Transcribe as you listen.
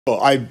Well,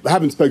 I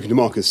haven't spoken to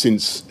Marcus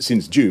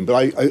since June,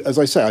 but as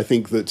I say, I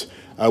think that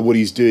what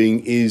he's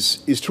doing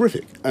is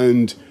terrific,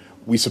 and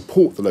we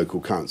support the local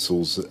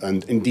councils,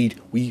 and indeed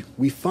we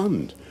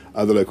fund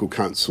the local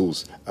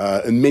councils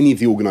and many of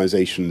the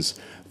organisations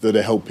that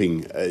are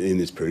helping in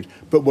this period.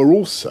 But we're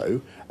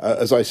also,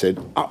 as I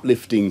said,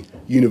 uplifting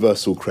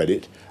universal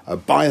credit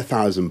by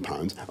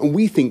 £1,000, and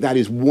we think that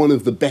is one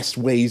of the best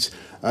ways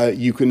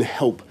you can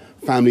help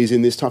families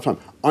in this tough time.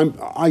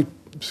 I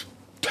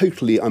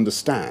totally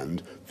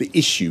understand the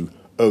issue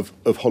of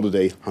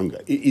holiday hunger.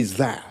 It is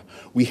there.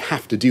 We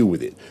have to deal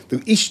with it.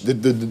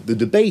 The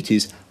debate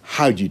is,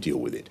 how do you deal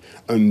with it?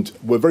 And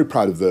we're very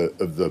proud of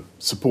the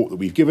support that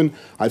we've given.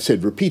 I've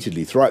said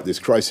repeatedly throughout this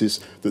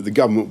crisis that the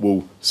government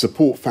will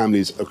support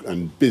families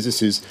and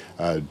businesses,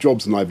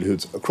 jobs and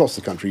livelihoods across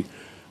the country.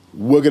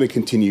 We're going to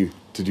continue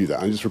to do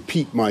that. And just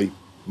repeat my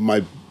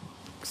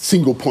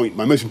single point,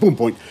 my most important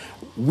point.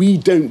 We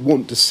don't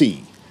want to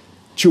see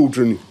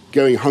children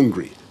going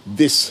hungry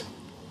this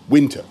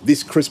winter,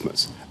 this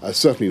Christmas,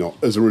 certainly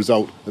not as a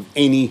result of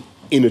any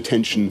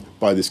inattention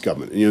by this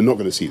government. And you're not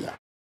going to see that.